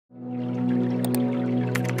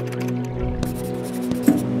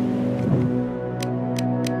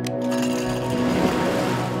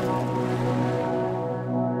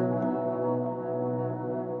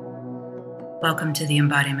welcome to the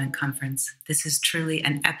Embodiment Conference. This is truly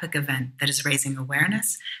an epic event that is raising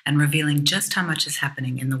awareness and revealing just how much is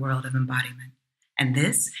happening in the world of embodiment. And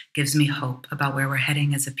this gives me hope about where we're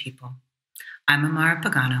heading as a people. I'm Amara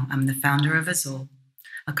Pagano. I'm the founder of Azul,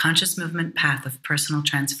 a conscious movement path of personal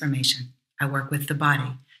transformation. I work with the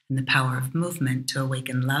body and the power of movement to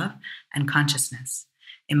awaken love and consciousness.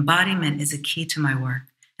 Embodiment is a key to my work,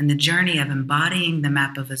 and the journey of embodying the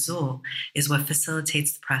map of Azul is what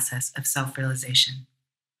facilitates the process of self-realization.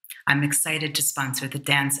 I'm excited to sponsor the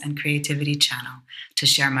Dance and Creativity channel to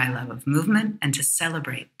share my love of movement and to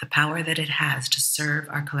celebrate the power that it has to serve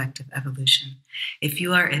our collective evolution. If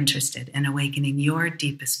you are interested in awakening your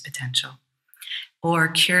deepest potential or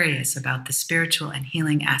curious about the spiritual and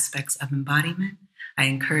healing aspects of embodiment, I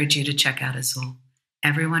encourage you to check out Azul.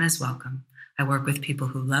 Everyone is welcome. I work with people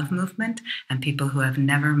who love movement and people who have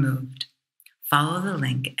never moved. Follow the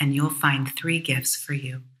link and you'll find 3 gifts for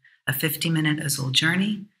you: a 50-minute Azul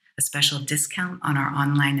journey, a special discount on our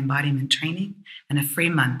online embodiment training, and a free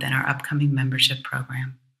month in our upcoming membership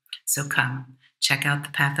program. So come, check out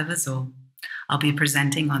the Path of Azul. I'll be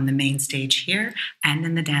presenting on the main stage here and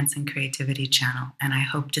in the Dance and Creativity channel, and I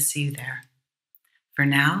hope to see you there. For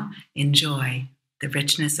now, enjoy the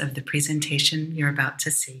richness of the presentation you're about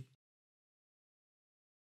to see.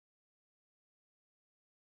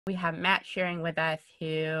 We have Matt Shearing with us,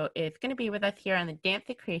 who is going to be with us here on the Dance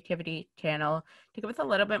and Creativity channel to give us a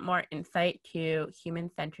little bit more insight to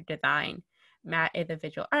human-centered design. Matt is a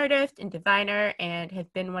visual artist and designer and has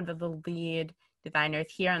been one of the lead designers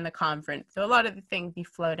here on the conference. So a lot of the things you've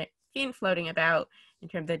seen floating about in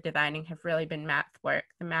terms of designing have really been Matt's work.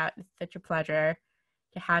 So Matt, it's such a pleasure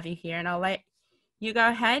to have you here, and I'll let you go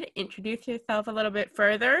ahead, introduce yourself a little bit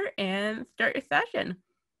further, and start your session.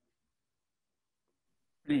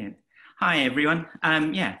 Brilliant. Hi, everyone.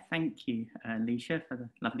 Thank you, Alicia, for the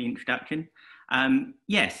lovely introduction.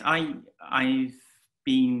 Yes, I've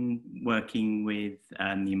been working with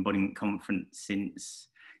the Embodiment Conference since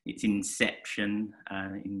its inception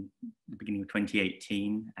in the beginning of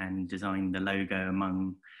 2018 and designed the logo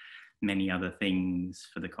among many other things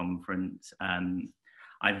for the conference.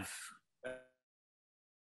 I've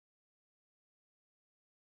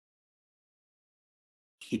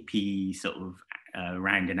hippie sort of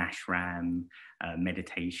around an ashram,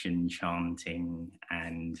 meditation, chanting,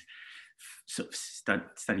 and sort of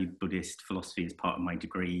studied Buddhist philosophy as part of my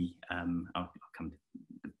degree. I'll come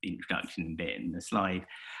to the introduction in a bit in the slide.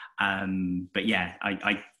 But yeah,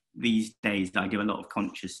 I these days I do a lot of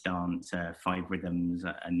conscious dance, 5 rhythms,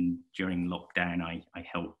 and during lockdown I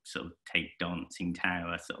help sort of take Dancing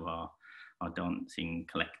Tower, sort of our dancing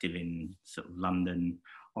collective in sort of London,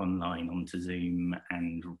 online onto Zoom,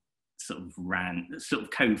 and sort of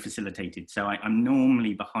co-facilitated. So I'm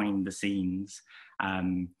normally behind the scenes.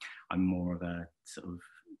 I'm more of a sort of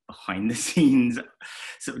behind the scenes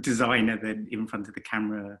sort of designer than in front of the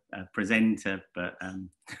camera presenter, but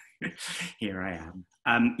here I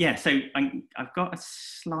am. So I've got a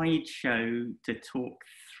slideshow to talk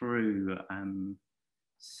through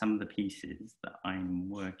some of the pieces that I'm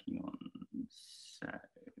working on. So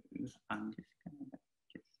I'm just going to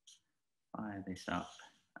fire this up.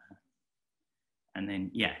 And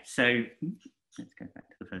then, so let's go back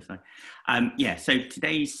to the first slide. So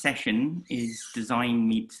today's session is Design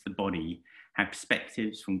Meets the Body, how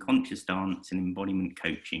perspectives from conscious dance and embodiment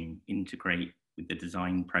coaching integrate with the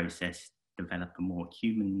design process, develop a more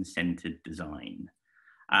human-centered design.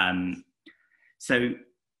 So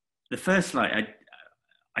the first slide,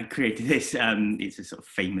 I created this, it's a sort of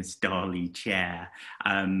famous Dali chair,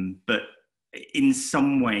 but in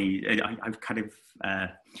some way, I've kind of, I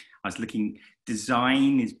was looking,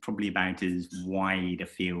 design is probably about as wide a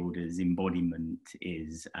field as embodiment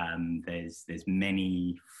is. There's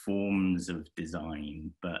many forms of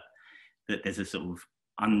design, but that there's a sort of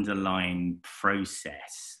underlying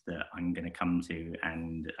process that I'm going to come to,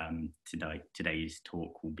 and today's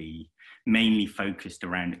talk will be mainly focused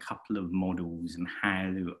around a couple of models and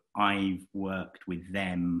how I've worked with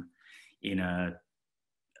them in a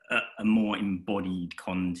more embodied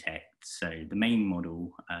context. So the main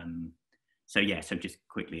model, so just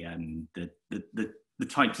quickly, the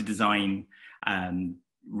types of design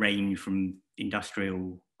range from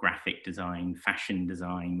industrial graphic design, fashion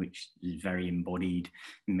design, which is very embodied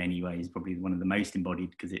in many ways, probably one of the most embodied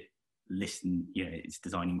because it's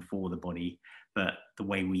designing for the body, but the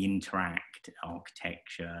way we interact,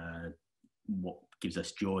 architecture, what gives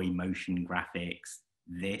us joy, motion graphics,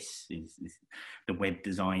 this is the web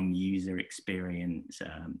design, user experience,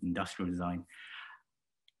 industrial design.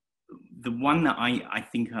 The one that I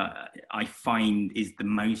think I find is the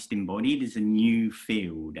most embodied is a new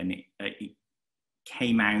field, and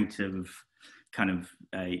came out of kind of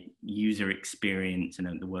user experience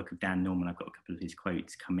and the work of Dan Norman. I've got a couple of his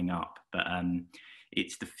quotes coming up, but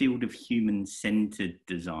it's the field of human-centered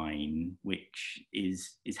design, which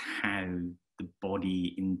is how the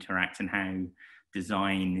body interacts and how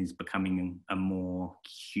design is becoming a more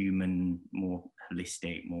human, more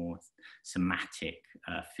holistic, more somatic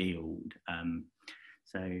field.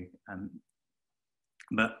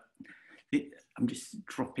 But I'm just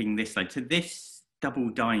dropping this slide. So this double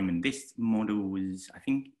diamond, this model was, I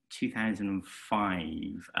think,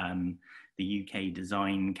 2005. The UK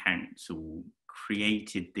Design Council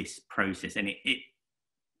created this process, and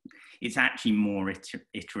it's actually more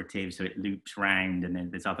iterative, so it loops round, and then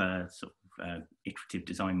there's other sort of iterative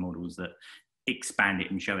design models that expand it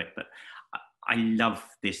and show it. But I love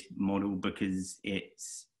this model because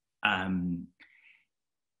it's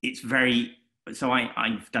very, so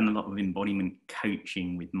I've done a lot of embodiment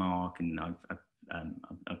coaching with Mark, and I've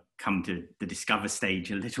come to the discover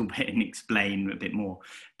stage a little bit and explain a bit more.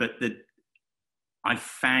 But I've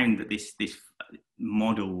found that this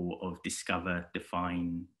model of discover,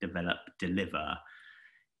 define, develop, deliver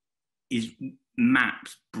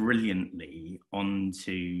maps brilliantly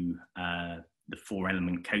onto the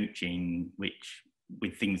 4-element coaching, which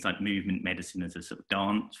with things like movement medicine as a sort of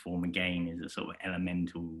dance form, again, is a sort of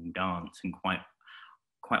elemental dance. And quite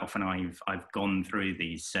often I've gone through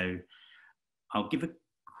these. So I'll give a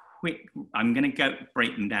quick, I'm going to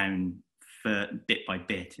break them down for bit by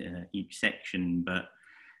bit, each section. But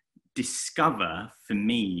discover for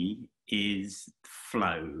me is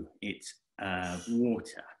flow. It's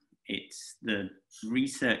water. It's the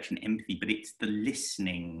research and empathy, but it's the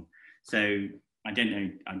listening. So I don't know,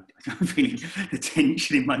 I'm feeling the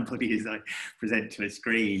tension in my body as I present to a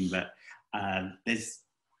screen, but there's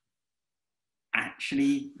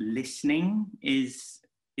actually listening is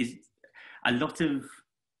a lot of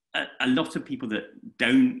people that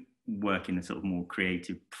don't work in a sort of more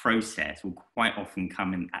creative process will quite often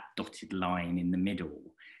come in that dotted line in the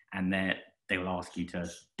middle, and they will ask you to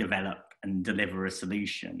develop and deliver a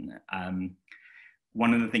solution.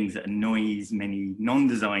 One of the things that annoys many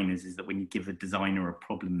non-designers is that when you give a designer a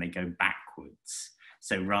problem, they go backwards.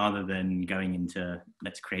 So rather than going into,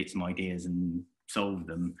 let's create some ideas and solve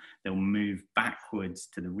them, they'll move backwards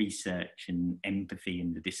to the research and empathy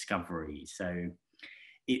and the discovery. So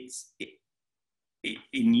in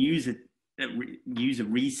user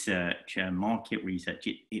research, market research,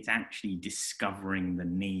 it's actually discovering the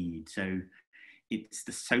need. So it's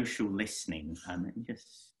the social listening. Let me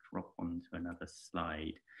just drop onto another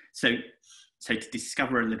slide. So to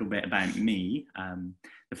discover a little bit about me,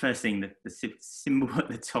 the first thing, that the symbol at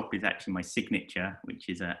the top is actually my signature, which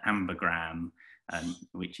is an ambergram,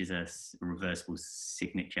 which is a reversible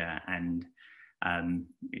signature. And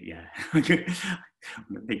yeah, one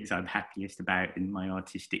of the things I'm happiest about in my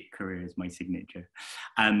artistic career is my signature.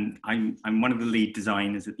 I'm one of the lead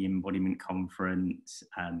designers at the Embodiment Conference.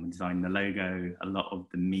 I designed the logo, a lot of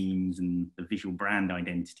the memes and the visual brand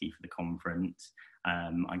identity for the conference.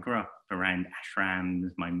 I grew up around ashrams,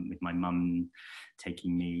 with my mum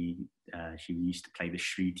taking me. She used to play the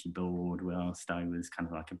shruti board whilst I was kind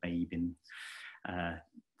of like a babe in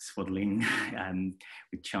swaddling,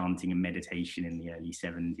 with chanting and meditation in the early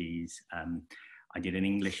 70s. I did an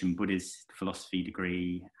English and Buddhist philosophy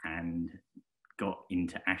degree and got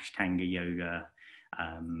into Ashtanga yoga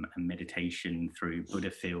and meditation through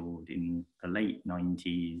Buddhafield in the late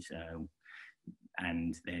 90s.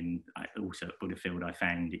 And then also at Buddhafield, I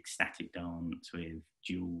found ecstatic dance with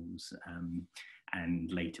Jules,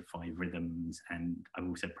 and later 5 Rhythms. And I've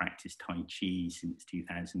also practiced Tai Chi since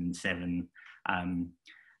 2007.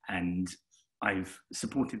 And I've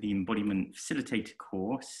supported the Embodiment Facilitator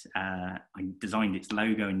course. I designed its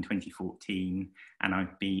logo in 2014, and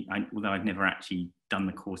although I've never actually done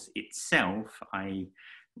the course itself, I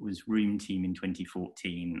was room team in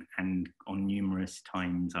 2014, and on numerous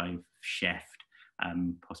times I've chefed.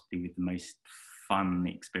 Possibly with the most fun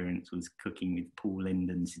experience was cooking with Paul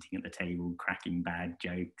Linden, sitting at the table, cracking bad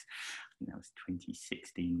jokes. I think that was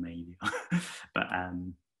 2016 maybe. But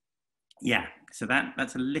yeah, so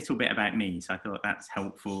that's a little bit about me. So I thought that's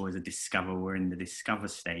helpful as a discover. We're in the discover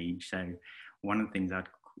stage. So one of the things I'd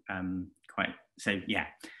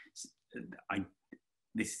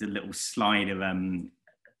this is a little slide of I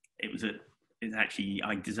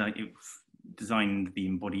designed the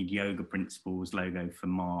Embodied Yoga Principles logo for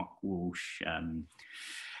Mark Walsh.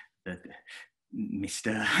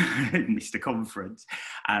 Mr. Mr. Conference,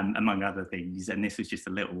 among other things. And this was just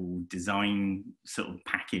a little design sort of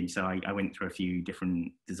package. So I went through a few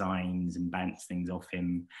different designs and bounced things off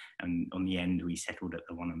him. And on the end, we settled at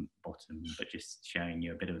the one on the bottom, but just showing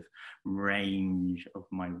you a bit of range of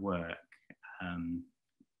my work.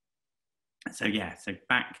 So yeah, so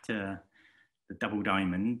back to the double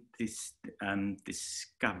diamond, this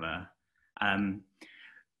discover. I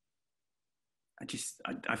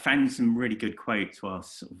found some really good quotes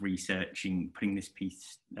whilst sort of researching, putting this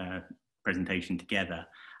presentation together.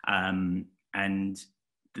 And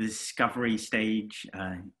the discovery stage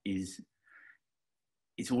it's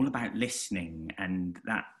all about listening, and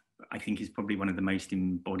that I think is probably one of the most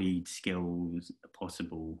embodied skills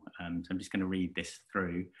possible. So I'm just going to read this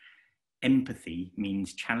through. Empathy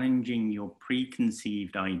means challenging your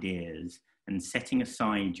preconceived ideas and setting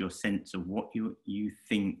aside your sense of what you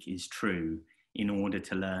think is true in order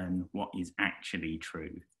to learn what is actually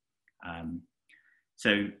true.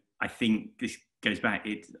 So I think this goes back,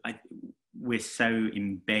 we're so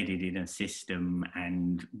embedded in a system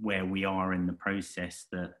and where we are in the process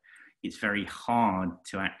that it's very hard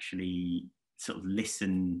to actually sort of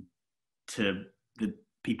listen to the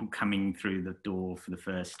people coming through the door for the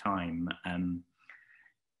first time.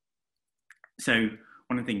 So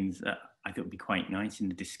one of the things that I thought would be quite nice in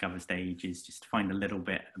the discover stage is just to find a little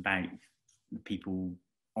bit about the people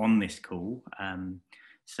on this call.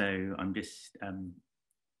 So I'm just, I've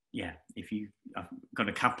got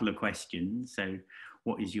a couple of questions. So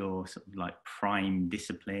what is your sort of like prime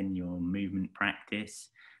discipline, your movement practice?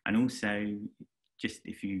 And also just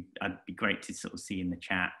I'd be great to sort of see in the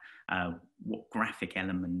chat, what graphic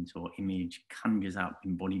element or image conjures up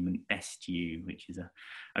embodiment best to you, which is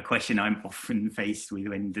a question I'm often faced with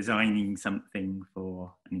when designing something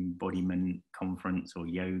for an embodiment conference or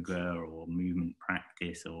yoga or movement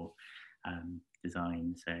practice or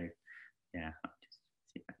design. So yeah, I'll just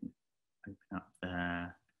see if I can open up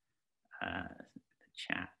the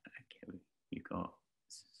chat. Okay, we've got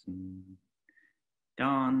some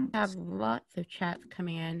dance. I have lots of chats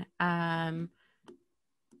coming in.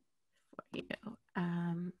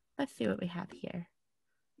 Let's see what we have here.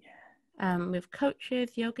 Yeah. We have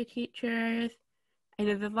coaches, yoga teachers. I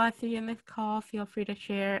know there's lots of you in this call. Feel free to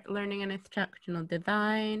share. Learning and instructional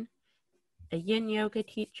design. A yin yoga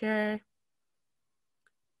teacher.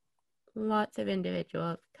 Lots of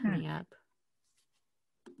individuals coming up.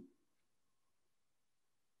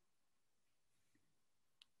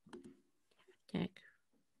 Fantastic.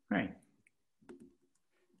 Great.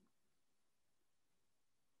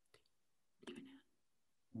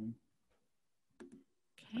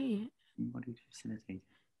 Okay. Embodied facilitator.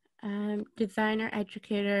 Designer,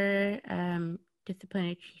 educator,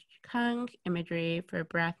 disciplinary Qigong, imagery for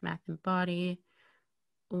breath, math, and body.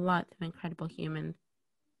 Lots of incredible humans.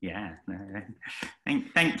 Yeah,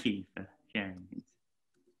 thank you for sharing.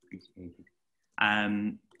 It's appreciated.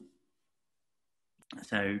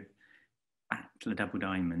 So back to the double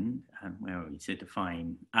diamond. Where are we? So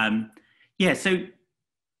define. Yeah. So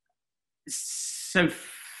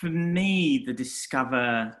for me, the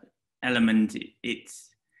discover element, it's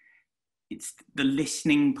the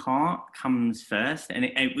listening part comes first, and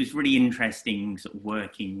it was really interesting sort of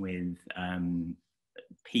working with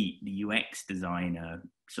Pete, the UX designer,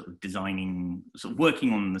 sort of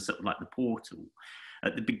working on the sort of like the portal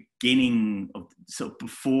at the beginning of sort of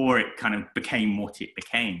before it kind of became what it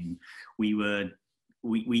became. We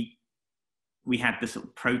had the sort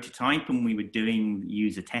of prototype and we were doing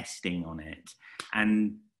user testing on it,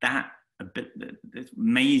 and that the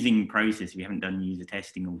amazing process, if you haven't done user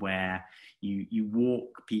testing, of where you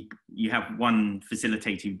walk people, you have one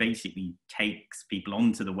facilitator who basically takes people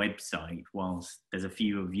onto the website whilst there's a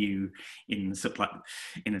few of you in sort of like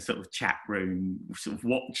in a sort of chat room, sort of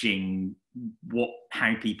watching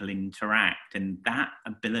how people interact, and that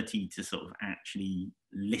ability to sort of actually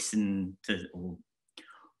listen to or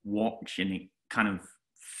watch and it kind of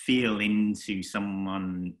feel into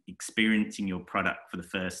someone experiencing your product for the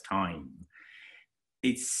first time,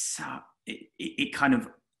 it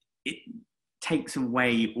takes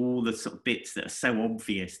away all the sort of bits that are so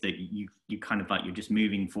obvious that you kind of like you're just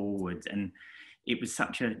moving forwards. And it was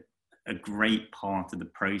such a great part of the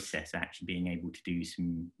process, actually being able to do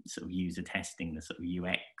some sort of user testing, the sort of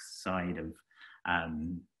UX side of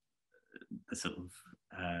the sort of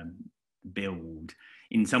build.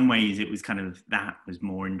 In some ways it was kind of, that was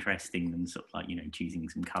more interesting than sort of like, you know, choosing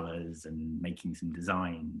some colors and making some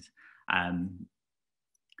designs.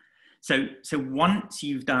 So once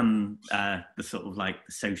you've done the sort of like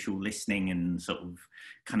the social listening and sort of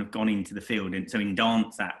kind of gone into the field, and so in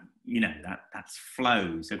dance that you know, that's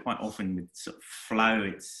flow. So quite often with sort of flow,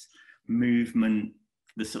 it's movement,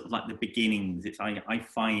 the sort of like the beginnings. It's I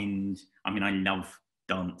find, I mean, I love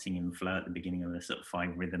dancing in flow at the beginning of a sort of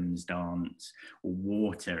 5 rhythms dance, or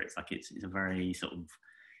water. It's like it's a very sort of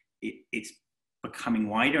it's becoming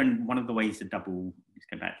wider. And one of the ways let's go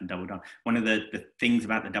back to the double diamond. One of the things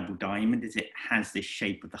about the double diamond is it has this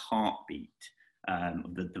shape of the heartbeat,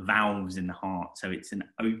 the valves in the heart. So it's an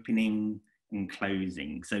opening and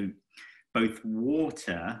closing. So both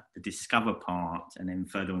water, the discover part, and then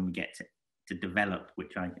further when we get to develop,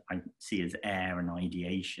 which I see as air and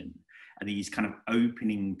ideation, are these kind of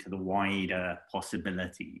opening to the wider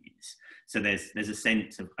possibilities. So there's a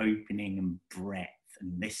sense of opening and breadth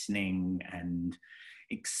and listening and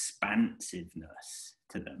expansiveness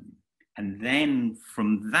to them. And then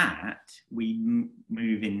from that, we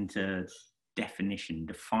move into definition,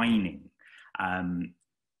 defining,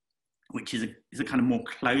 which is a kind of more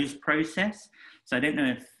closed process. So I don't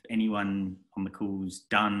know if anyone on the call's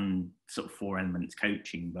done sort of 4 elements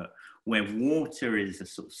coaching, but where water is a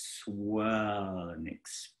sort of swirl and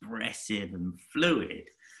expressive and fluid,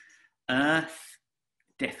 earth,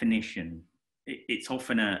 definition, it's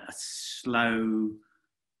often a slow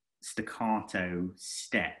staccato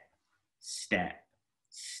step, step,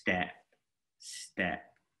 step, step,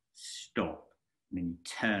 stop. And then you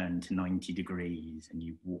turn to 90 degrees and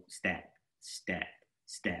you walk step, step,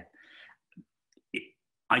 step.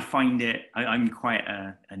 I find it, I'm quite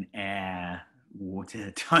an air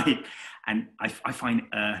water type, and I find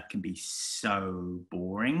earth can be so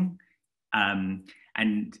boring.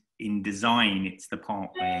 And in design, it's the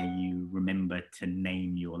part where you remember to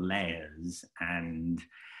name your layers, and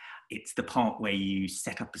it's the part where you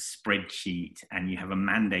set up a spreadsheet and you have a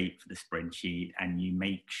mandate for the spreadsheet and you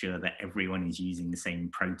make sure that everyone is using the same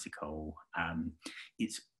protocol.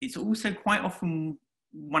 It's also quite often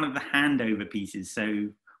one of the handover pieces. So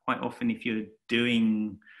quite often if you're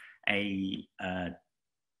doing a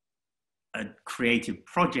creative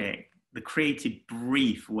project, the creative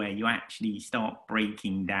brief where you actually start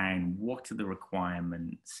breaking down what are the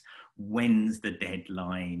requirements, when's the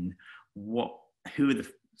deadline, who are the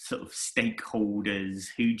sort of stakeholders,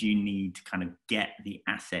 who do you need to kind of get the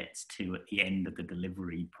assets to at the end of the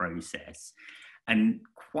delivery process. And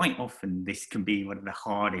quite often this can be one of the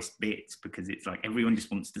hardest bits, because it's like everyone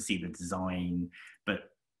just wants to see the design, but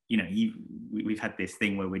you know, we've had this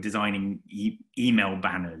thing where we're designing email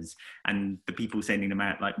banners and the people sending them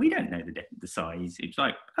out like, we don't know the size. It's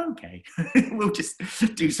like, okay, we'll just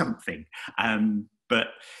do something. But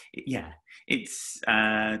yeah, it's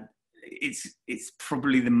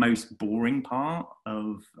probably the most boring part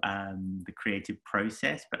of the creative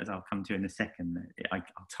process, but as I'll come to in a second, I'll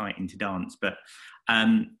tie it into dance. But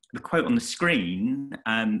the quote on the screen,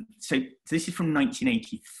 so this is from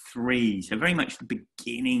 1983, so very much the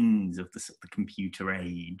beginnings of the computer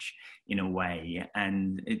age in a way,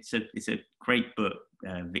 and it's a great book,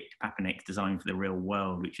 Victor Papanek's Design for the Real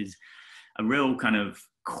World, which is a real kind of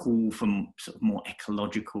call for sort of more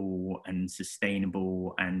ecological and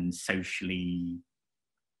sustainable and socially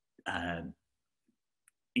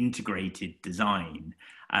integrated design.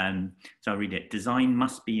 So I read it. Design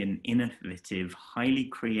must be an innovative, highly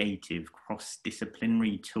creative,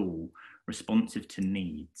 cross-disciplinary tool responsive to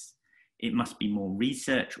needs. It must be more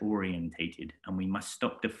research orientated, and we must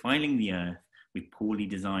stop defiling the earth with poorly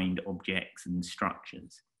designed objects and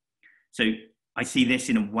structures. So I see this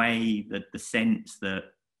in a way that the sense that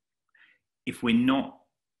if we're not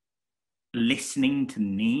listening to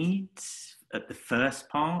needs at the first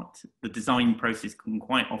part, the design process can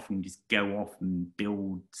quite often just go off and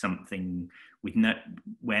build something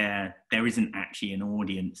where there isn't actually an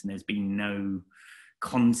audience, and there's been no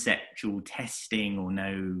conceptual testing or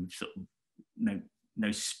no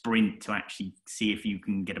sprint to actually see if you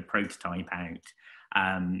can get a prototype out.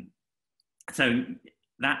 So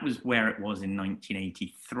that was where it was in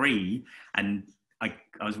 1983. And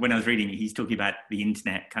when I was reading it, he's talking about the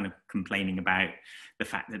internet kind of complaining about the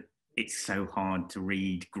fact that it's so hard to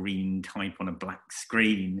read green type on a black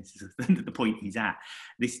screen. This is the point he's at.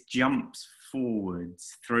 This jumps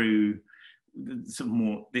forwards through sort of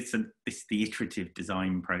more, the iterative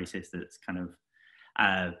design process that's kind of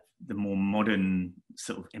the more modern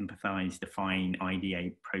sort of empathize, define,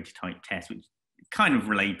 ideate, prototype, test, which kind of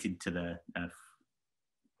related to the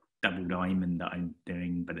double diamond that I'm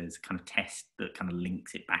doing, but there's a kind of test that kind of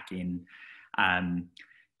links it back in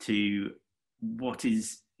to what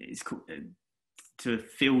is called, to a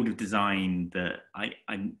field of design that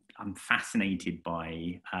I'm fascinated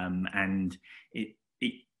by, and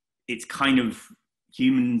it's kind of,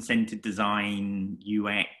 human-centered design,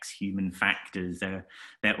 UX, human factors, they're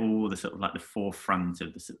all the sort of like the forefront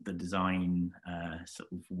of the design sort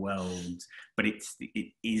of world, but it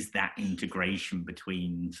is that integration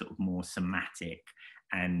between sort of more somatic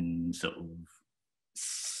and sort of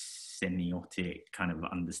semiotic kind of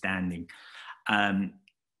understanding.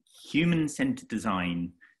 Human-centered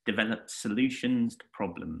design develops solutions to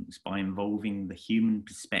problems by involving the human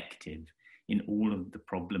perspective in all of the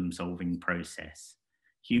problem-solving process.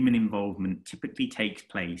 Human involvement typically takes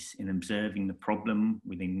place in observing the problem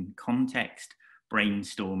within context,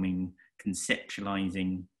 brainstorming,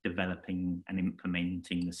 conceptualizing, developing, and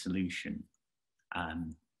implementing the solution.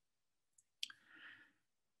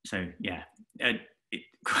 So yeah,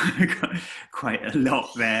 quite a lot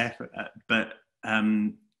there, but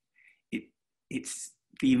it's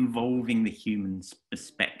the involving the human's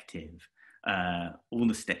perspective, all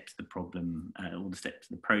the steps of the problem, all the steps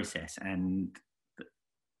of the process, and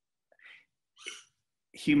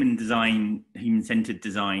human-centered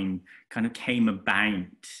design kind of came about.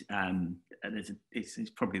 It's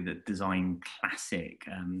probably the design classic,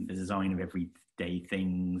 the design of everyday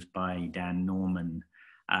things by Dan Norman,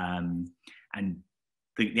 and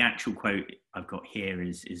the actual quote I've got here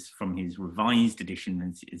is from his revised edition,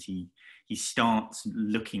 as he starts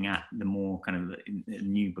looking at the more kind of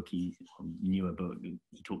newer book he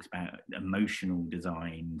talks about emotional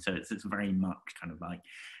design. So it's very much kind of like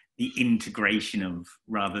the integration of,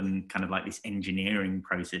 rather than kind of like this engineering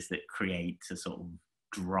process that creates a sort of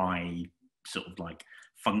dry sort of like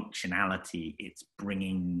functionality, it's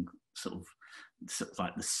bringing sort of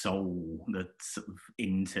like the soul, the sort of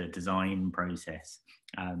into design process.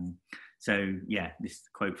 So yeah, this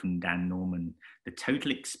quote from Dan Norman: "The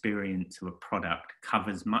total experience of a product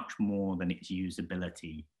covers much more than its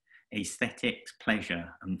usability. Aesthetics,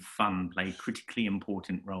 pleasure, and fun play critically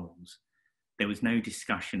important roles. There was no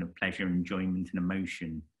discussion of pleasure, enjoyment, and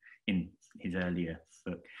emotion in his earlier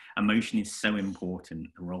book. Emotion is so important,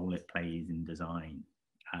 the role it plays in design."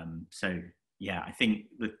 So yeah, I think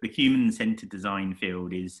the human-centered design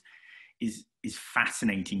field is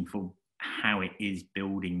fascinating for how it is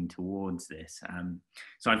building towards this.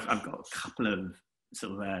 So I've got a couple of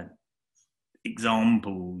sort of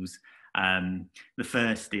examples. The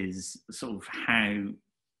first is sort of how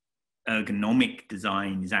ergonomic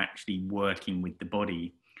design is actually working with the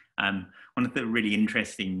body. One of the really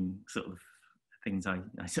interesting sort of things I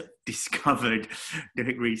sort of discovered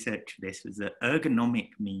doing research for this was that ergonomic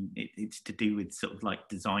it's to do with sort of like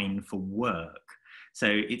design for work. So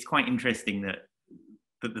it's quite interesting that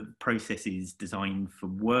the process is designed for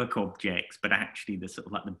work objects, but actually the sort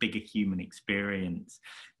of like the bigger human experience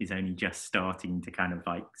is only just starting to kind of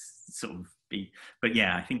like sort of be. But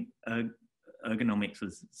yeah, I think ergonomics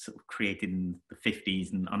was sort of created in the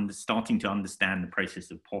 50s and starting to understand the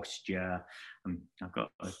process of posture. I've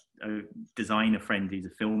got a designer friend who's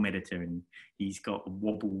a film editor, and he's got a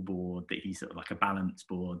wobble board that he's sort of like a balance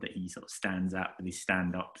board that he sort of stands up with his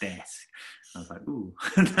stand-up desk. I was like, ooh,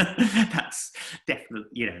 that's definitely,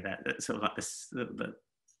 you know, that's sort of like the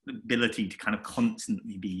ability to kind of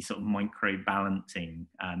constantly be sort of micro balancing.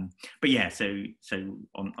 But yeah, so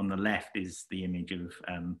on the left is the image of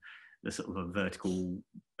the sort of a vertical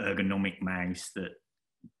ergonomic mouse that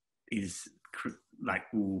is like,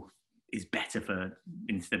 is better for,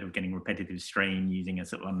 instead of getting repetitive strain using a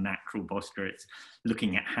sort of unnatural posture, it's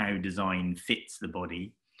looking at how design fits the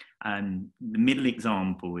body. And the middle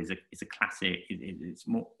example is a classic. It's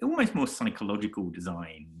almost more psychological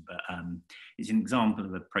design, but it's an example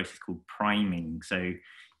of a process called priming. So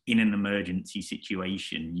in an emergency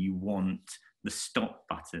situation, you want the stop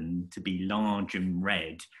button to be large and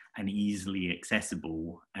red and easily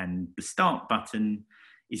accessible, and the start button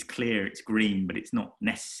is clear, it's green, but it's not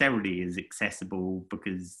necessarily as accessible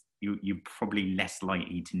because you're probably less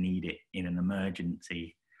likely to need it in an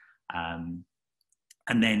emergency. And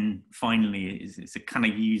then finally, it's a kind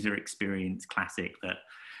of user experience classic that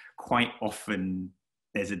quite often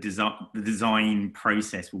there's the design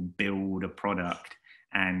process will build a product,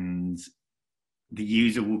 and the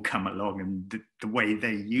user will come along, and the way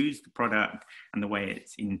they use the product and the way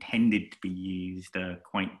it's intended to be used are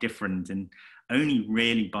quite different. And only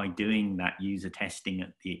really by doing that user testing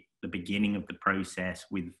at the beginning of the process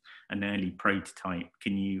with an early prototype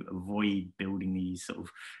can you avoid building these sort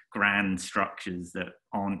of grand structures that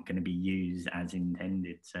aren't going to be used as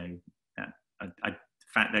intended. So in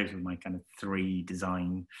fact, those were my kind of 3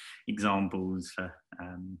 design examples for,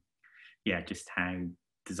 just how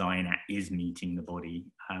design is meeting the body.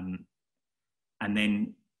 And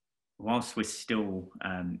then whilst we're still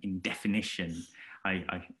in definition,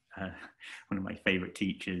 one of my favorite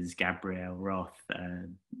teachers, Gabrielle Roth,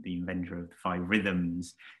 the inventor of the 5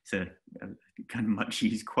 rhythms. It's a kind of much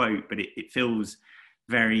used quote, but it feels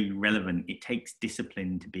very relevant. It takes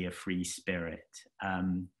discipline to be a free spirit.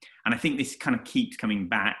 And I think this kind of keeps coming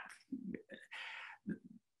back,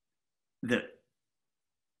 that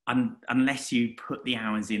unless you put the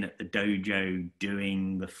hours in at the dojo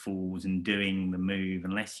doing the falls and doing the move,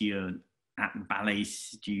 unless you're at the ballet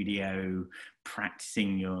studio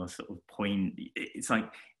practicing your sort of point, it's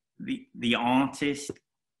like the artist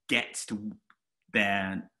gets to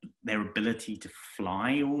their ability to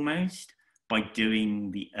fly almost by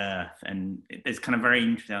doing the earth. And there's kind of very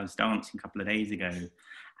interesting, I was dancing a couple of days ago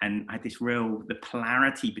and I had the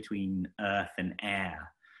polarity between earth and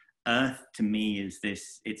air. Earth to me is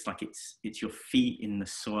this, it's like it's your feet in the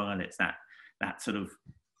soil. It's that sort of,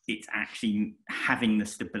 it's actually having the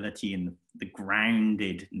stability and the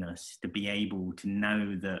groundedness to be able to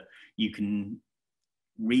know that you can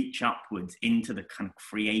reach upwards into the kind of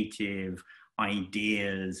creative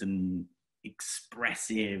ideas and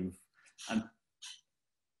expressive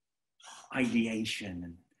ideation,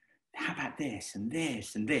 and how about this and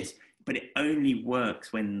this and this, but it only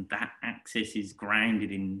works when that axis is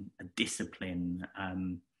grounded in a discipline.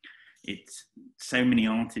 It's so many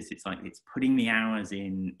artists, it's like it's putting the hours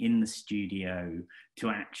in the studio to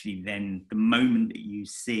actually then the moment that you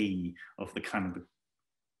see of the kind of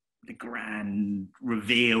the grand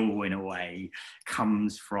reveal in a way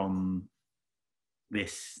comes from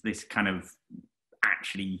this kind of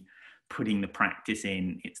actually putting the practice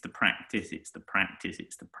in. It's the practice, it's the practice,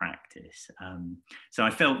 it's the practice. So I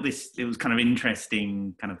felt it was kind of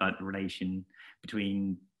interesting, kind of like the relation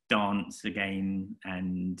between dance again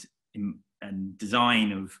and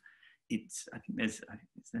design of it's, I think it's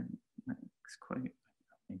the next quote.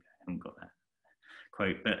 Maybe I haven't got that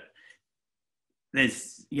quote, but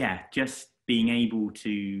there's, just being able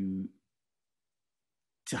to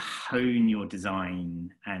hone your design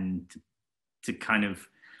and to kind of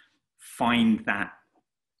find that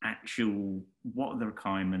actual, what are the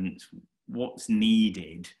requirements, what's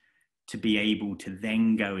needed to be able to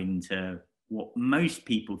then go into what most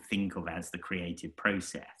people think of as the creative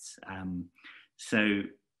process. So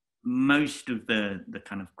most of the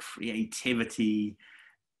kind of creativity,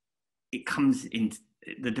 it comes into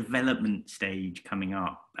the development stage coming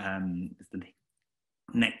up. The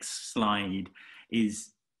next slide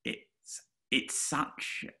is, it's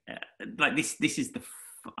such like this is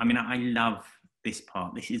I mean, I love this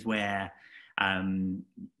part. This is where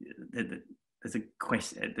there's a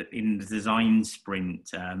question in the design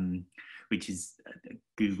sprint, which is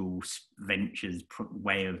Google Ventures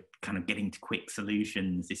way of kind of getting to quick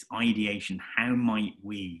solutions, this ideation, how might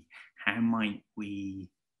we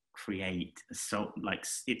create like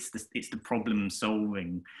it's the problem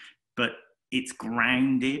solving, but it's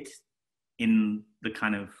grounded in the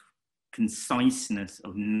kind of conciseness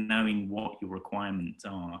of knowing what your requirements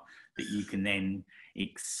are, that you can then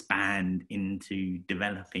expand into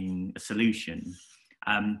developing a solution.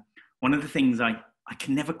 One of the things I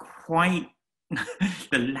can never quite,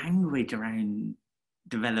 the language around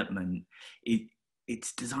development,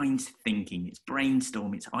 it's design thinking, it's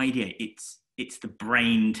brainstorm, it's idea, it's the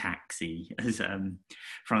brain taxi, as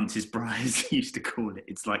Francis Bryars used to call it.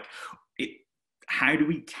 It's like, how do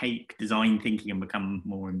we take design thinking and become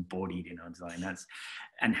more embodied in our design?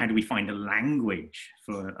 And how do we find a language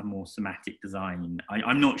for a more somatic design?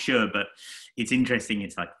 I'm not sure, but it's interesting.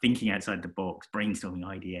 It's like thinking outside the box, brainstorming,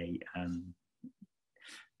 ideate.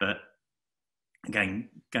 But again,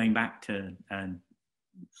 going back to one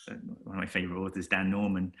of my favorite authors,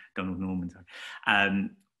 Donald Norman.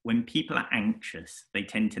 When people are anxious, they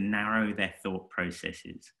tend to narrow their thought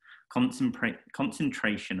processes.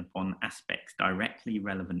 Concentration upon aspects directly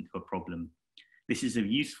relevant to a problem. This is a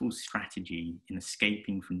useful strategy in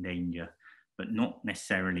escaping from danger, but not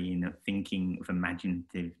necessarily in thinking of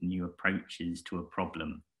imaginative new approaches to a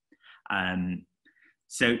problem.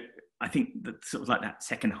 So I think that sort of like that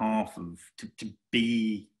second half of to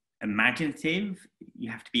be imaginative, you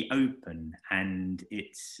have to be open, and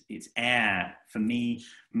it's air for me.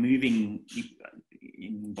 Moving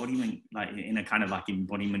embodiment, like in a kind of like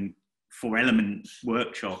embodiment 4-element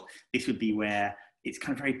workshop, this would be where it's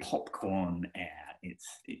kind of very popcorn air.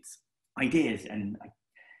 It's ideas and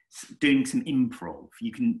doing some improv.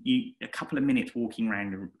 You a couple of minutes walking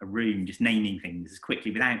around a room, just naming things as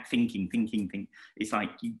quickly without thinking. It's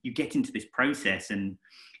like you get into this process, and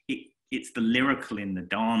it's the lyrical in the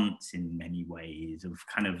dance in many ways, of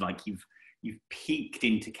kind of like you've peaked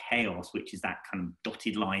into chaos, which is that kind of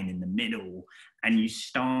dotted line in the middle, and you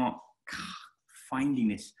start finding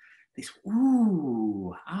this this,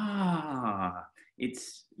 ooh,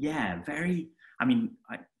 it's, yeah, very, I mean,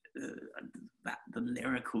 that the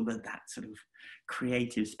lyrical, that sort of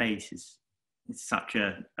creative space is such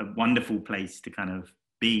a wonderful place to kind of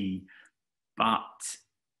be. But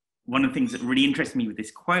one of the things that really interests me with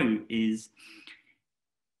this quote is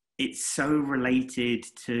it's so related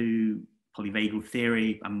to polyvagal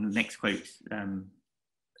theory. The next quote,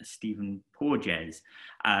 Stephen Porges.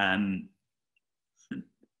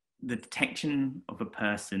 The detection of a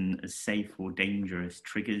person as safe or dangerous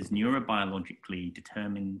triggers neurobiologically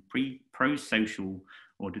determined pro-social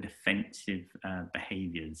or defensive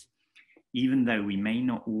behaviors. Even though we may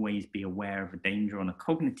not always be aware of a danger on a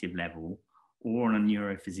cognitive level or on a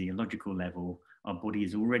neurophysiological level, our body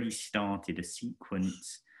has already started a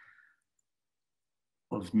sequence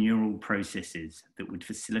of neural processes that would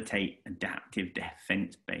facilitate adaptive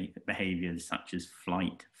defense behaviors such as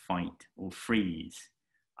flight, fight, or freeze.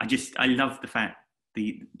 I love the fact,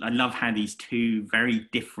 I love how these two very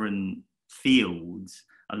different fields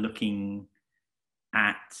are looking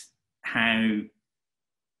at how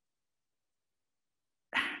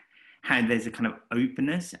there's a kind of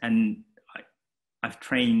openness. And I've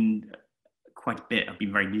trained quite a bit. I've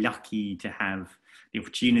been very lucky to have the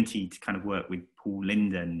opportunity to kind of work with Paul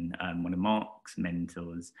Linden, one of Mark's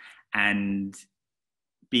mentors, and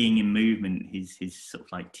being in movement, his sort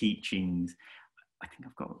of like teachings. I think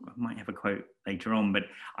I might have a quote later on, but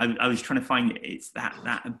I was trying to find it's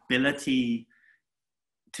that ability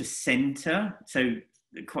to center. So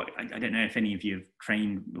I don't know if any of you have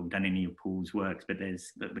trained or done any of Paul's works, but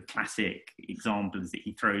there's the classic example is that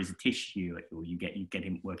he throws a tissue, or you get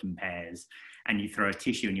him work in pairs, and you throw a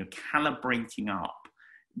tissue and you're calibrating up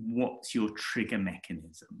what's your trigger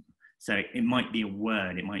mechanism. So it might be a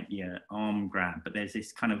word, it might be an arm grab, but there's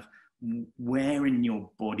this kind of, where in your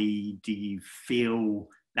body do you feel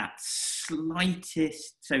that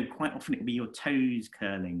slightest, so quite often it will be your toes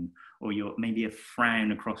curling, or maybe a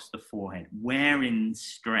frown across the forehead. Where in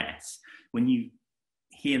stress, when you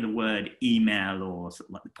hear the word email, or sort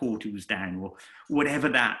of like the portal's down, or whatever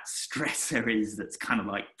that stressor is that's kind of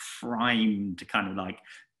like primed to kind of like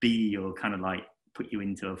be, or kind of like put you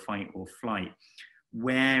into a fight or flight,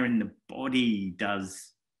 where in the body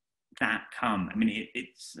does that come? I mean,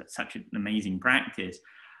 it's such an amazing practice.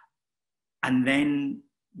 And then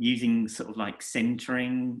using sort of like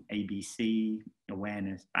centering, ABC,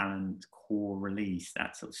 awareness, balance, core, release,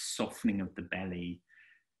 that sort of softening of the belly,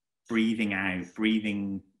 breathing out,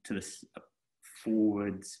 breathing to the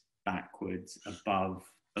forwards, backwards, above,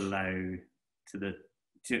 below, to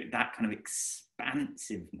that kind of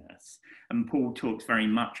expansiveness. And Paul talks very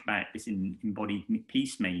much about this in embodied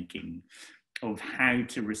peacemaking, of how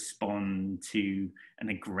to respond to an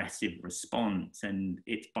aggressive response. And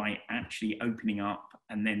it's by actually opening up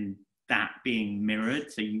and then that being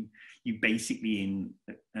mirrored. So you basically, in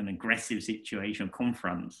an aggressive situation,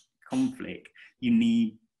 conflict, you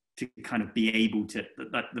need to kind of be able to,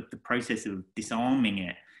 the process of disarming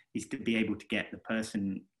it is to be able to get the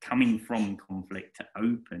person coming from conflict to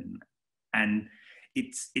open. And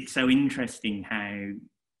it's so interesting how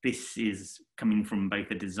this is coming from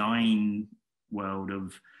both a design world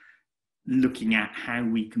of looking at how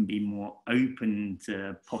we can be more open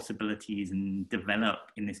to possibilities and develop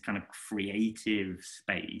in this kind of creative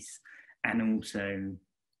space, and also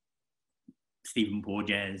Stephen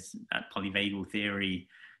Porges at polyvagal theory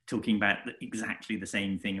talking about exactly the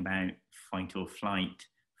same thing about fight or flight,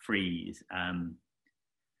 freeze.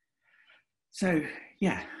 So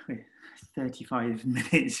yeah, 35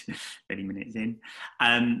 minutes, 30 minutes in.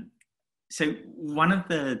 So one of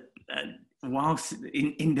the whilst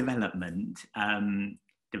in development, one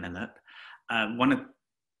of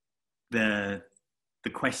the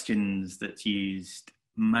questions that's used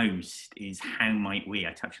most is how might we,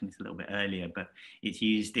 I touched on this a little bit earlier, but it's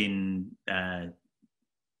used in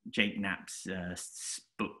Jake Knapp's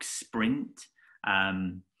book Sprint,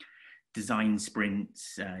 design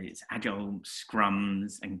sprints, it's agile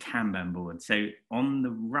scrums and Kanban boards. So on the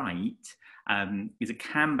right is a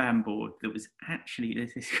Kanban board that was actually,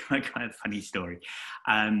 this is kind of funny story.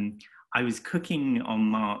 I was cooking on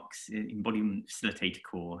Mark's embodiment facilitator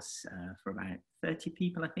course for about 30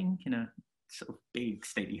 people, I think, in a sort of big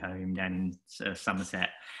stately home down in Somerset.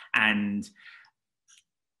 And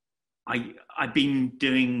I've been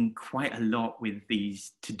doing quite a lot with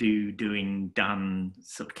these doing, done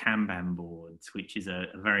sort of Kanban boards, which is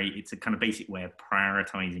it's a kind of basic way of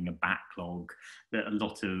prioritizing a backlog that a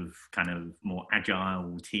lot of kind of more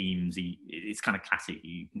agile teams, it's kind of classic.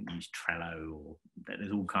 You can use Trello, or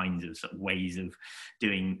there's all kinds of sort of ways of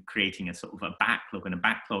creating a sort of a backlog. And a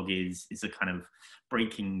backlog is a kind of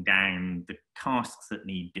breaking down the tasks that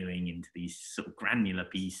need doing into these sort of granular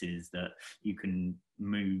pieces that you can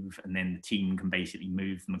move, and then the team can basically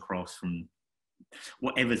move them across from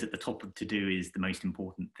whatever's at the top of to do is the most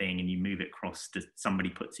important thing, and you move it across to somebody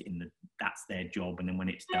puts it in that's their job, and then when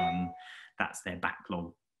it's done, that's their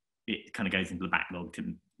backlog. It kind of goes into the backlog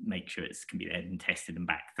to make sure it can be there and tested and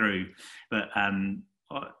back through. But I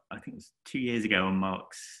think it was 2 years ago on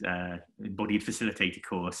Mark's embodied facilitator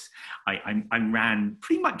course, I ran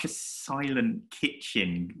pretty much a silent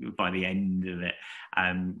kitchen by the end of it,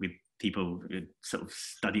 with people sort of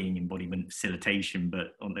studying embodiment facilitation,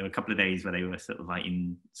 but there were a couple of days where they were sort of like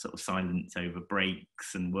in sort of silence over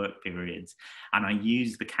breaks and work periods. And I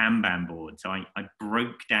used the Kanban board. So I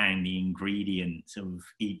broke down the ingredients of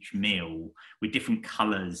each meal with different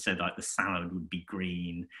colors. So like the salad would be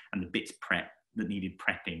green and the bits that needed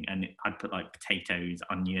prepping, and I'd put like potatoes,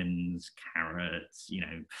 onions, carrots,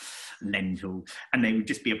 lentil, and they would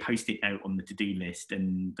just be a post-it note on the to-do list.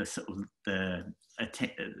 And the sort of the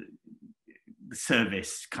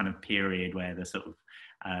service kind of period where the sort of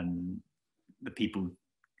the people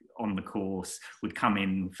on the course would come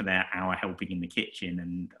in for their hour helping in the kitchen,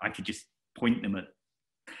 and I could just point them at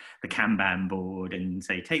the Kanban board and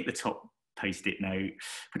say, take the top post-it note,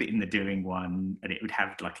 put it in the doing one, and it would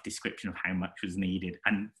have like a description of how much was needed.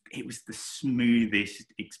 And it was the smoothest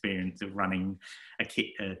experience of running a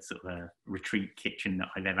sort of a retreat kitchen that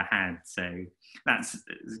I've ever had. So that's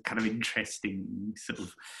kind of interesting sort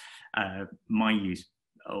of my use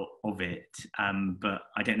of it. But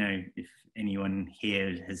I don't know if anyone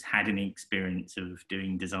here has had any experience of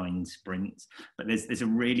doing design sprints, but there's a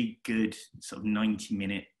really good sort of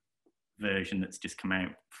 90-minute version that's just come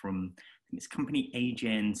out from this company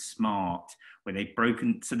AJN Smart, where they've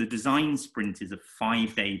broken. So the design sprint is a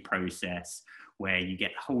 5-day process where you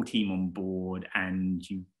get the whole team on board and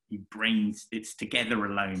it's together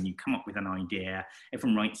alone. You come up with an idea,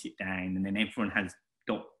 everyone writes it down, and then everyone has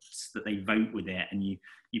dots that they vote with it, and you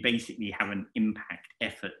basically have an impact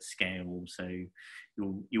effort scale. So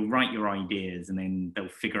you'll write your ideas, and then they'll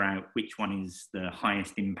figure out which one is the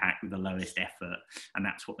highest impact with the lowest effort, and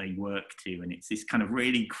that's what they work to. And it's this kind of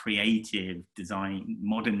really creative design,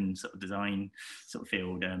 modern sort of design sort of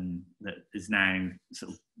field that is now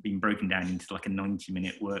sort of being broken down into like a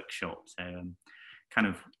 90-minute workshop. So kind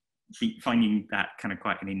of finding that kind of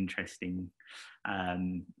quite an interesting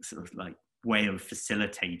sort of like way of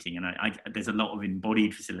facilitating. And there's a lot of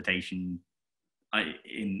embodied facilitation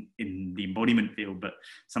in the embodiment field, but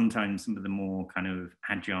sometimes some of the more kind of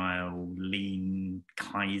agile, lean,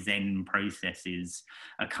 Kaizen processes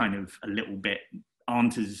are kind of a little bit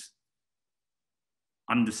aren't as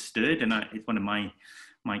understood. And it's one of my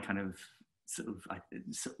kind of sort of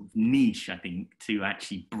niche, I think, to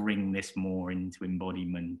actually bring this more into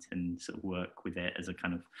embodiment and sort of work with it as a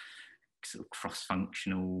kind of sort of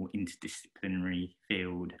cross-functional, interdisciplinary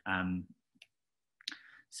field.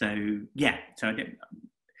 So I'm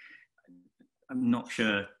not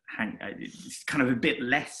sure how, it's kind of a bit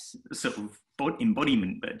less sort of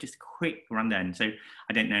embodiment, but just a quick rundown. So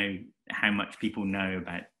I don't know how much people know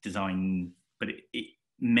about design, but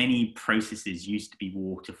many processes used to be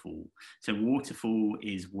waterfall. So waterfall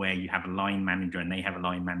is where you have a line manager and they have a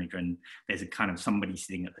line manager, and there's a kind of somebody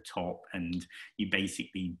sitting at the top, and you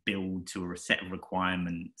basically build to a set of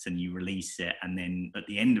requirements and you release it. And then at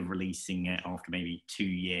the end of releasing it, after maybe 2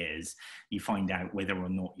 years, you find out whether or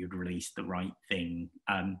not you'd released the right thing.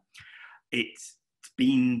 It's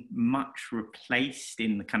been much replaced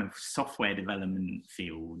in the kind of software development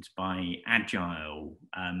field by agile,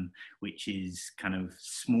 which is kind of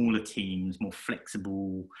smaller teams, more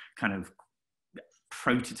flexible, kind of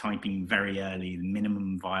prototyping very early, the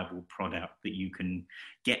minimum viable product that you can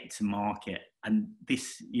get to market. And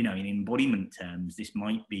this, in embodiment terms, this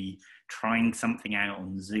might be trying something out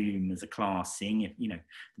on Zoom as a class, seeing if, the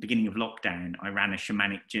beginning of lockdown, I ran a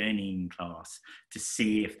shamanic journeying class to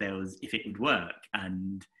see if it would work,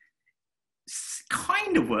 and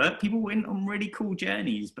kind of worked. People went on really cool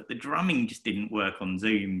journeys, but the drumming just didn't work on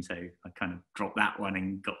Zoom. So I kind of dropped that one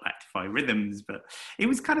and got back to 5 rhythms, but it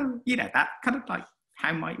was kind of, that kind of like,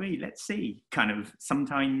 how might we? Let's see. Kind of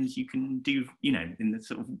sometimes you can do, in the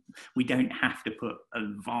sort of, we don't have to put a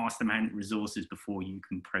vast amount of resources before you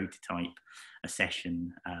can prototype a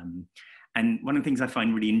session. And one of the things I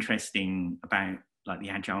find really interesting about like the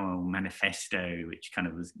Agile Manifesto, which kind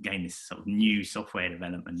of was, again, this sort of new software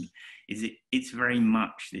development, is it's very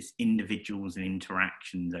much this individuals and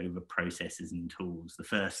interactions over processes and tools. The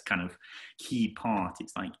first kind of key part,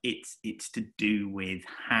 it's like, it's to do with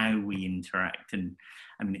how we interact. And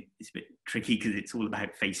I mean, it's a bit tricky because it's all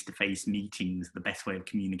about face-to-face meetings, the best way of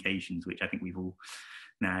communications, which I think we've all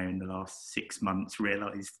now in the last 6 months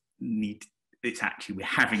realized it's actually, we're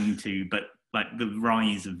having to, but like the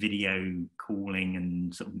rise of video calling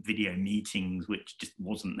and sort of video meetings, which just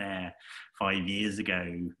wasn't there 5 years ago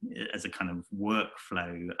as a kind of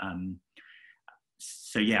workflow.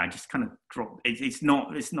 So yeah, I just kind of dropped. It's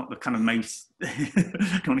not the kind of most. I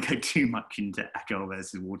don't want to go too much into agile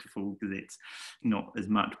versus waterfall because it's not as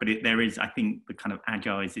much. But there is, I think, the kind of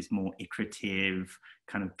agile is this more iterative,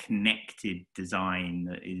 kind of connected design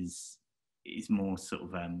that is more sort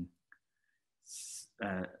of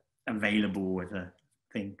available as a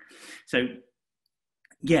thing. So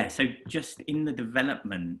yeah, so just in the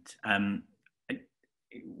development,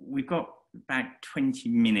 we've got about 20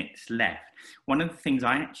 minutes left. One of the things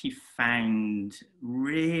I actually found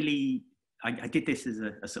really, I did this as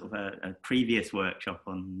a sort of a previous workshop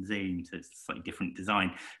on Zoom, so it's a slightly different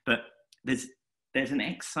design, but there's an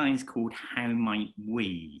exercise called How Might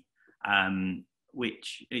We,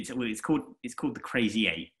 which it's called the Crazy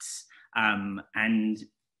Eights, and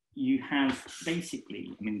you have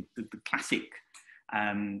basically, I mean, the classic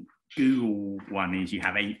Google one is you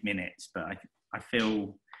have 8 minutes, but I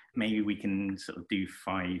feel maybe we can sort of do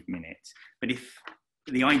 5 minutes. But if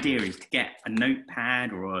the idea is to get a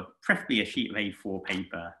notepad or preferably a sheet of A4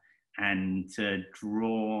 paper and to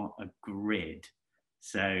draw a grid.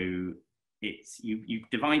 So it's you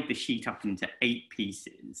divide the sheet up into 8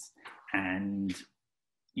 pieces, and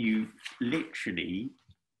you literally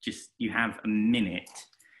you have a minute,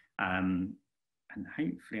 and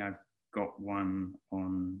hopefully I've got one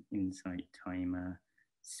on Insight Timer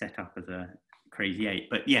set up as a Crazy 8.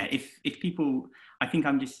 But yeah, if people, I think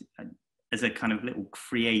I'm just as a kind of little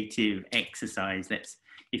creative exercise,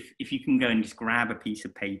 if you can go and just grab a piece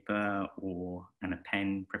of paper and a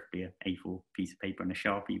pen, preferably an A4 piece of paper and a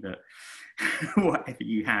Sharpie, but whatever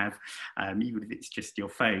you have, even if it's just your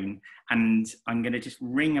phone, and I'm going to just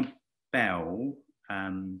ring a bell.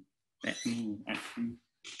 Let me actually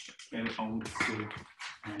go old school.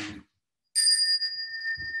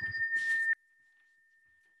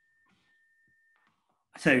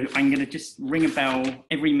 So I'm going to just ring a bell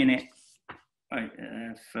every minute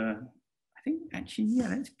for, I think actually, yeah,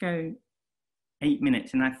 let's go 8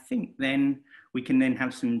 minutes. And I think then we can then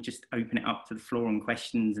have just open it up to the floor and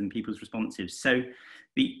questions and people's responses. So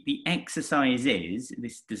the exercise is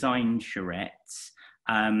this design charrettes.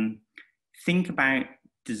 Think about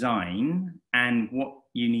design and what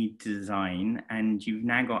you need to design. And you've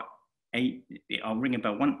now got 8, I'll ring a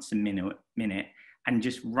bell once a minute, and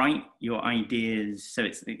just write your ideas. So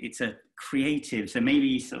it's a creative, so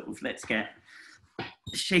maybe sort of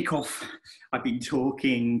shake off, I've been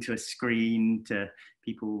talking to a screen to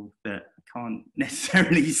people that I can't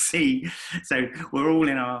necessarily see. So we're all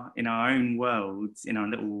in our own worlds, in our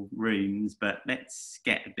little rooms, but let's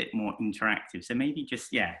get a bit more interactive. So maybe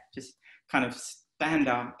just kind of stand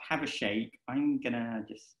up, have a shake. I'm gonna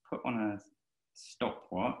just put on a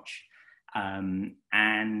stopwatch,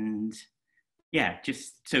 and yeah,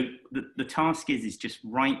 just so the task is just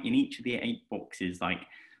write in each of the 8 boxes, like,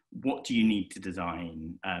 what do you need to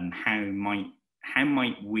design? How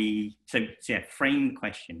might we? So yeah, frame the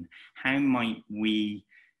question. How might we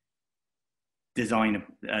design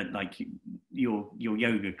like your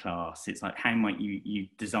yoga class? It's like, how might you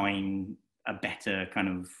design a better kind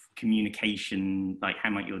of communication? Like, how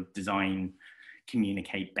might your design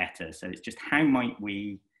communicate better? So it's just how might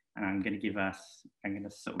we? And I'm going to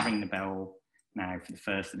sort of ring the bell now for the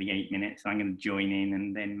first of the 8 minutes. I'm going to join in,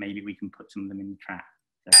 and then maybe we can put some of them in the chat.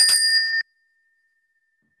 So.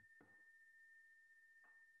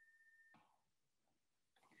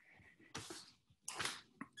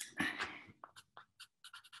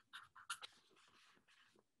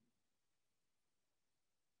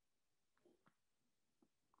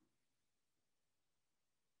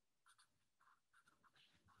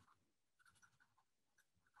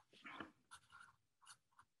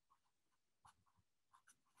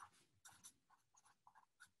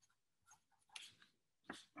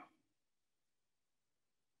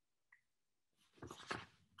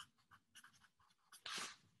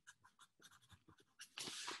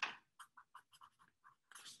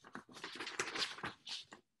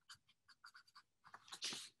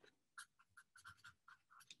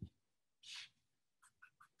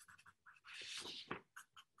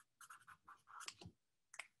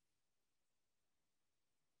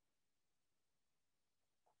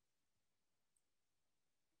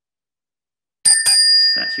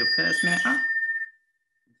 So that's your first minute up.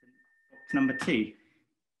 Box number 2.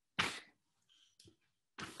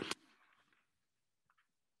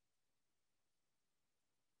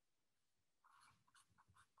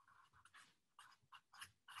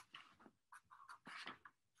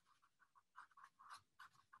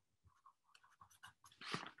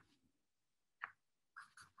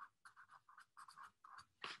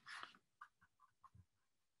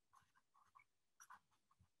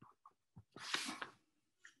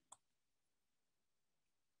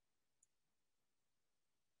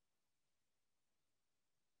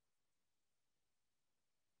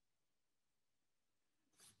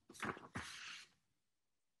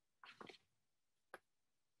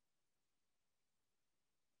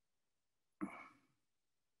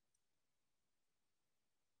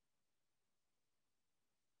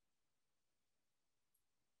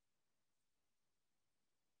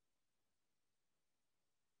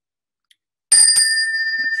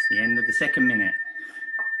 That's the end of the second minute.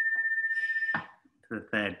 To the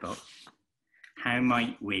third box. How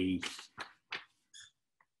might we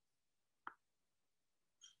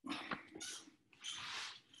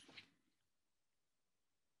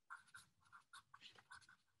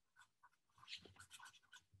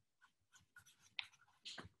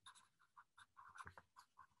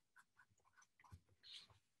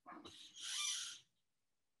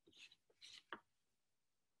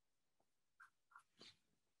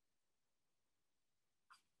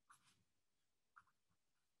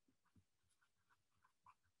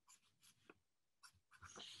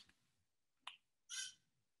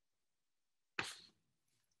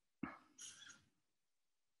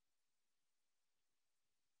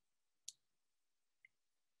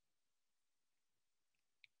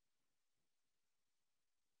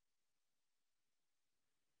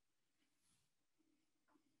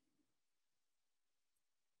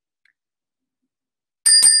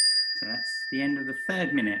So that's the end of the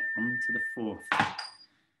third minute, on to the fourth.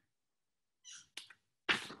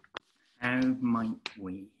 How might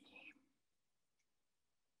we?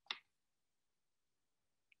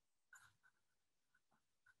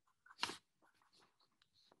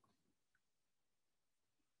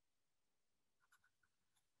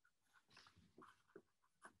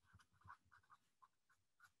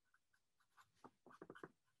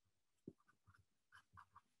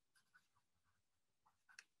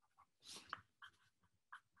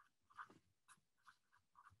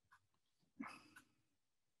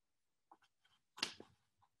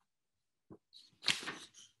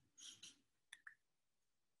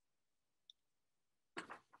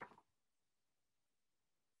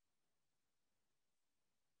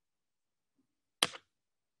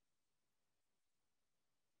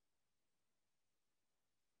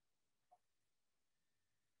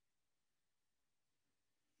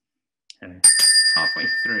 So halfway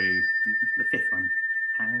through the fifth one.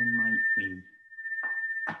 How might we?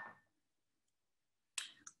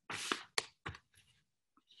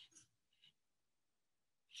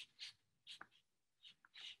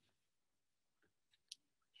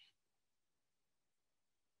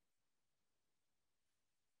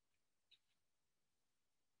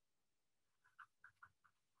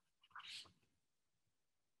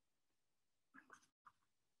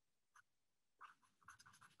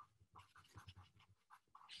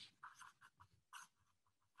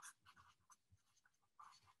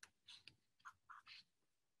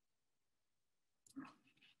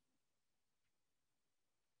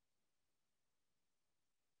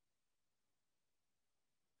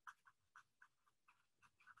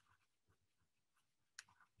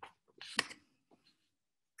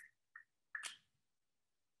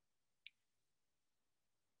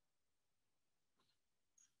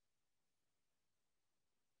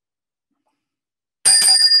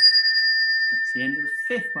 That's the end of the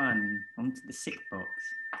fifth one. On to the sixth box.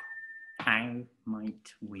 How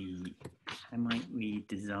might we? How might we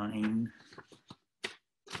design?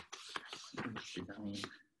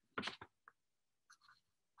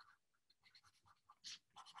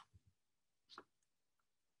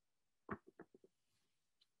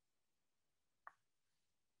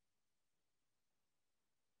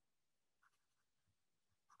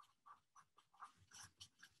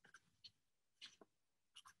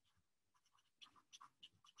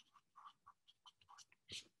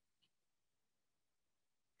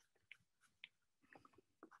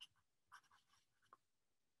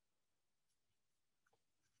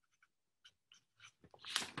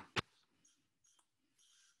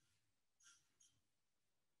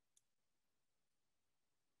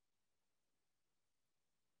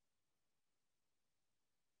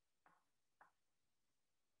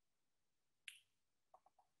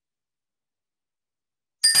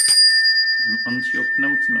 On to your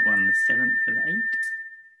penultimate one, the 7th of 8.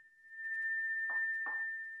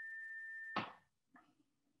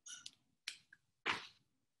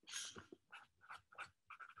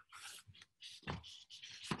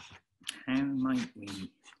 How might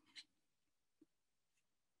we?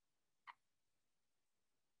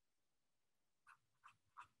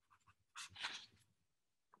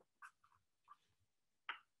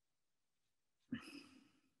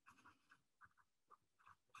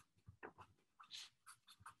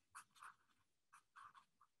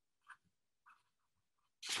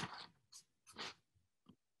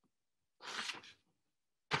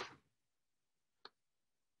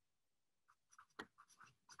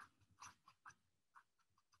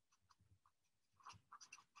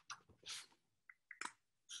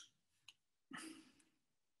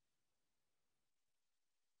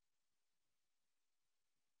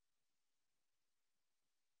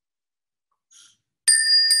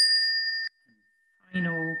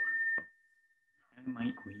 Final, how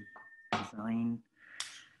might we design?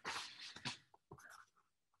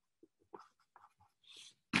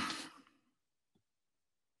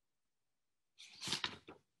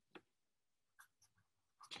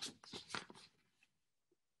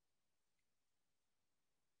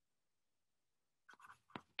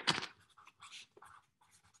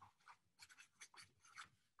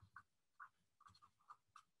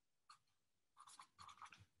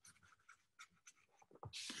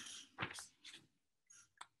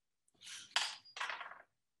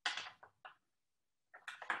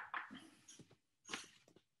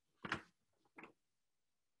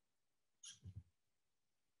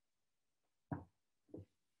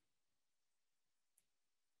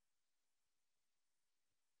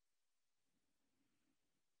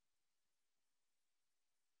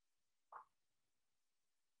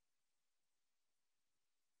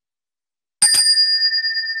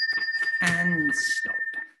 And stop.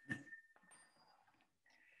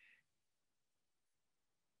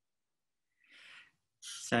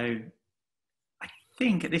 So I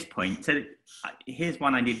think at this point, so here's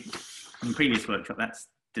one I did in the previous workshop. That's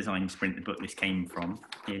Design Sprint, the book this came from,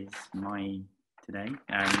 is mine today.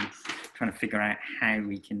 Trying to figure out how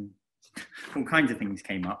we can, all kinds of things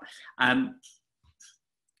came up. In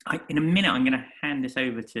a minute, I'm going to hand this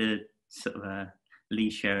over to sort of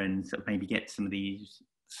Alicia and sort of maybe get some of these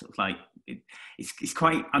sort of like, it's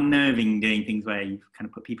quite unnerving doing things where you kind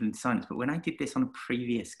of put people into silence. But when I did this on a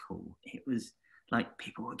previous call, it was like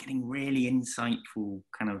people were getting really insightful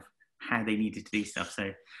kind of how they needed to do stuff.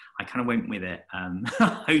 So I kind of went with it.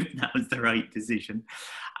 I hope that was the right decision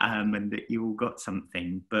and that you all got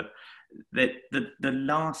something. But the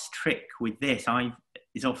last trick with this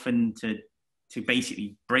is often to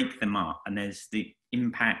basically break them up, and there's the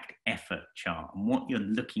impact effort chart. And what you're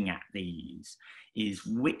looking at these is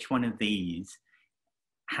which one of these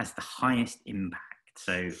has the highest impact.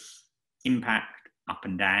 So impact up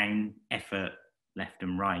and down, effort left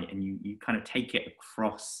and right, and you kind of take it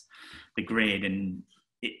across the grid, and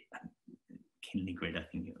Kinley grid, I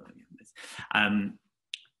think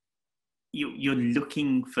you're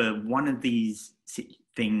looking for one of these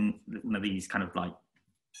things, one of these kind of like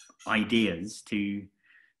ideas to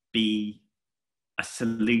be a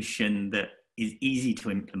solution that is easy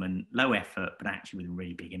to implement, low effort, but actually with a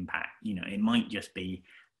really big impact. You know, it might just be,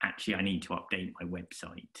 actually, I need to update my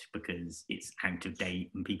website because it's out of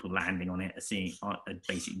date and people landing on it are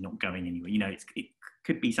basically not going anywhere. You know, it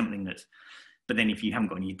could be something that's, but then if you haven't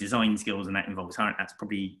got any design skills and that involves hiring, that's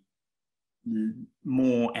probably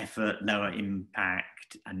more effort, lower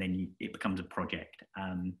impact, and then it becomes a project.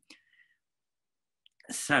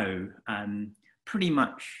 Pretty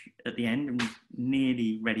much at the end, I'm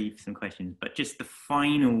nearly ready for some questions, but just the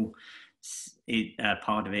final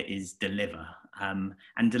part of it is deliver. And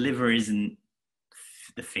deliver isn't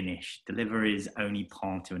the finish. Deliver is only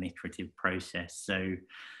part of an iterative process. So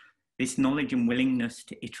this knowledge and willingness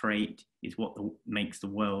to iterate is what makes the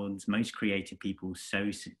world's most creative people so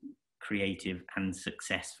creative and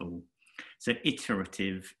successful. So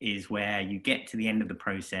iterative is where you get to the end of the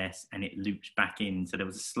process and it loops back in. So there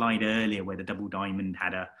was a slide earlier where the double diamond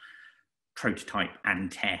had a prototype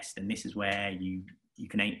and test. And this is where you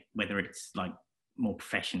can, whether it's like more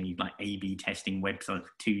professionally, like A/B testing websites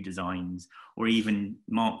for 2 designs, or even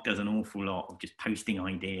Mark does an awful lot of just posting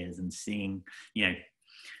ideas and seeing, you know,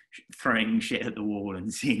 throwing shit at the wall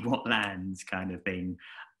and seeing what lands kind of thing.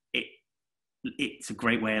 It's a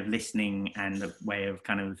great way of listening and a way of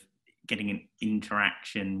kind of getting an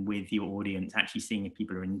interaction with your audience, actually seeing if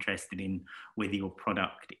people are interested in whether your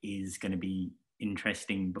product is going to be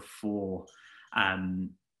interesting before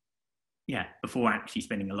before actually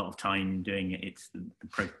spending a lot of time doing it, it's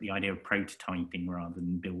the idea of prototyping rather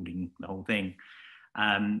than building the whole thing.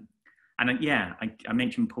 And I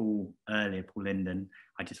mentioned Paul earlier, Paul Linden.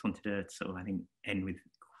 I just wanted to sort of, I think, end with a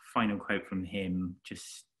final quote from him.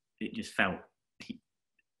 It just felt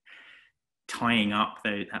tying up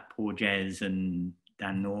that poor Jez and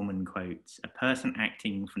Dan Norman quotes: "A person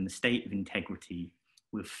acting from the state of integrity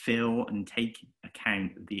will feel and take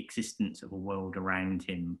account of the existence of a world around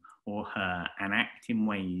him or her and act in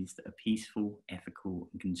ways that are peaceful, ethical,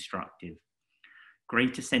 and constructive.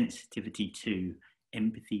 Greater sensitivity to,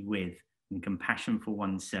 empathy with, and compassion for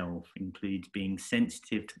oneself includes being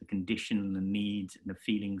sensitive to the condition and the needs and the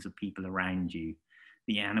feelings of people around you,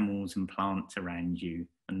 the animals and plants around you,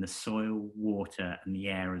 and the soil, water, and the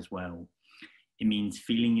air as well. It means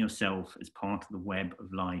feeling yourself as part of the web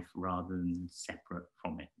of life rather than separate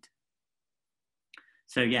from it."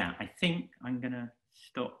 So yeah, I think I'm gonna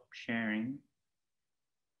stop sharing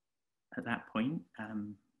at that point.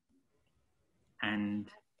 And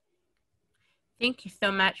thank you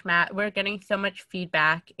so much, Matt. We're getting so much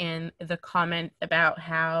feedback in the comments about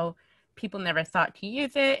how people never thought to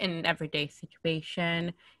use it in an everyday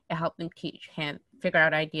situation. It helped them figure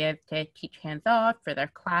out ideas to teach hands off for their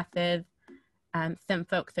classes. Some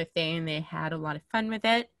folks are saying they had a lot of fun with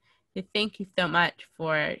it. So thank you so much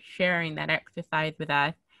for sharing that exercise with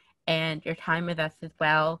us and your time with us as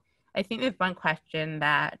well. I think there's one question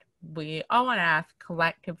that we all want to ask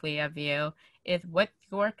collectively of you is, what's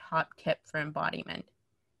your top tip for embodiment?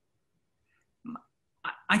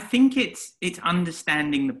 I think it's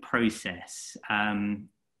understanding the process.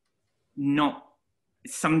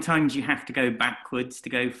 Sometimes you have to go backwards to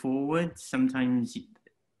go forward. Sometimes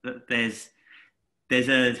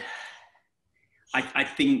I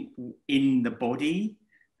think in the body,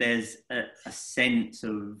 there's a sense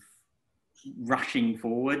of rushing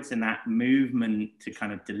forwards and that movement to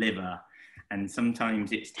kind of deliver. And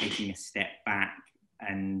sometimes it's taking a step back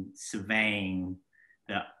and surveying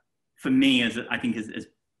that. For me, as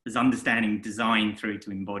understanding design through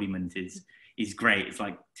to embodiment is great. It's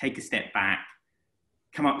like, take a step back,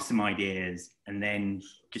 come up with some ideas, and then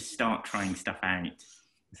just start trying stuff out.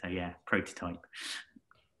 So yeah, prototype.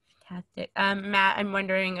 Fantastic. Matt, I'm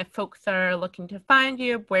wondering if folks are looking to find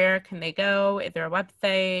you, where can they go? Is there a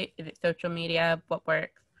website? Is it social media? What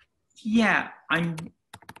works? Yeah, I've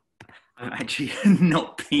actually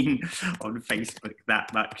not been on Facebook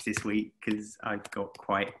that much this week because I've got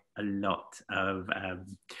quite a lot of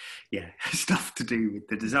stuff to do with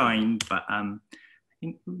the design. But I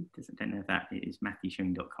think I don't know if that is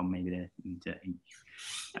matthewshearing.com, maybe there.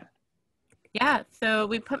 Yeah, so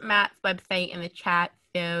we put Matt's website in the chat,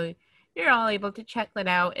 so you're all able to check that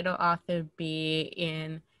out. It'll also be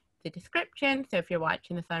in the description, so if you're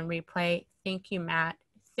watching this on replay, thank you, Matt,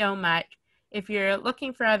 so much. If you're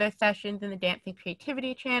looking for other sessions in the Dance and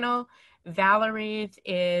Creativity channel, Valerie's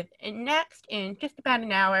is next in just about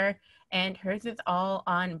an hour, and hers is all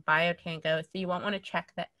on biotango, so you won't want to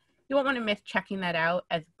check that. You won't want to miss checking that out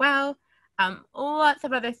as well. Lots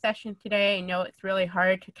of other sessions today. I know it's really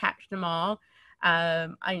hard to catch them all.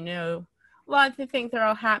 I know lots of things are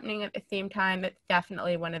all happening at the same time. That's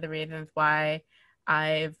definitely one of the reasons why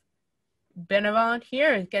I've been a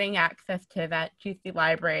volunteer, is getting access to that juicy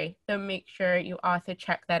library. So make sure you also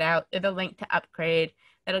check that out. There's a link to upgrade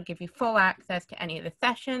that'll give you full access to any of the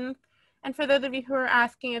sessions. And for those of you who are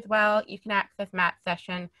asking as well, you can access Matt's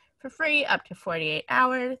session for free up to 48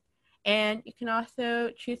 hours. And you can also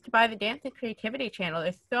choose to buy the Dance and Creativity channel.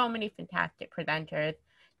 There's so many fantastic presenters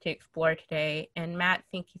to explore today. And Matt,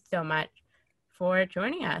 thank you so much for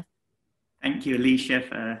joining us. Thank you, Alicia,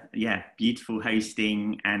 for beautiful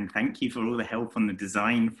hosting, and thank you for all the help on the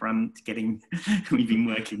design front. We've been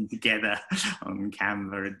working together on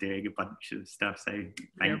Canva and doing a bunch of stuff. So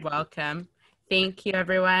you're welcome. Thank you,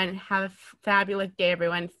 everyone. Have a fabulous day,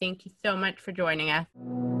 everyone. Thank you so much for joining us.